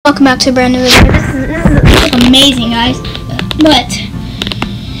Welcome back to a brand new video. This is amazing, guys. But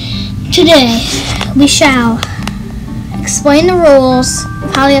today we shall explain the rules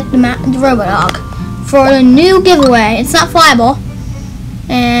of how to get the Robo Dog for the new giveaway. It's not flyable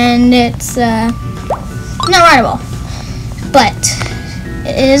and it's not rideable, but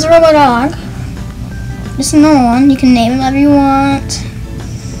it is a Robo Dog. Just a normal one. You can name it whatever you want.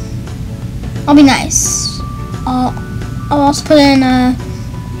 I'll be nice. I'll also put in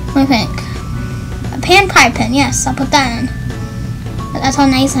what do you think? A pan-pipe pen, yes, I'll put that in. That's how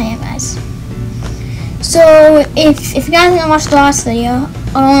nice I am, guys. So, if you guys didn't watch the last video,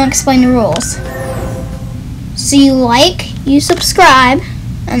 I want to explain the rules. So you like, you subscribe,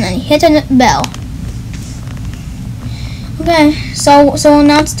 and then you hit the bell. Okay, so we'll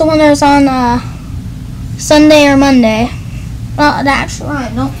announce the winners on Sunday or Monday. Well, that's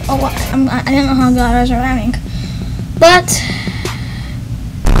right. No, I don't know how guys are having, but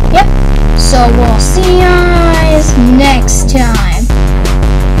yep. So we'll see you guys next time.